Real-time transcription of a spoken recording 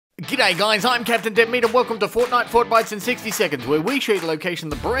G'day guys, I'm Captain Deadmeat and welcome to Fortnite FORTBYTES in 60 seconds, where we show you the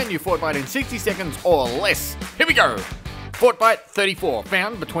location of the brand new Fortbyte in 60 seconds or less. Here we go! Fortbyte 34,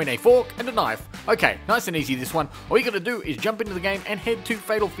 found between a fork and a knife. Okay, nice and easy this one. All you gotta do is jump into the game and head to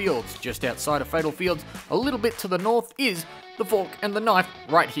Fatal Fields. Just outside of Fatal Fields, a little bit to the north, is the fork and the knife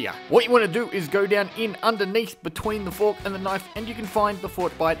right here. What you want to do is go down in underneath between the fork and the knife and you can find the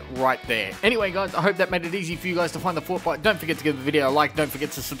Fortbyte right there. Anyway guys, I hope that made it easy for you guys to find the Fortbyte. Don't forget to give the video a like, don't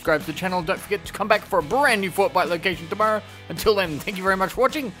forget to subscribe to the channel, don't forget to come back for a brand new Fortbyte location tomorrow. Until then, thank you very much for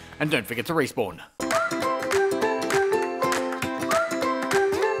watching and don't forget to respawn.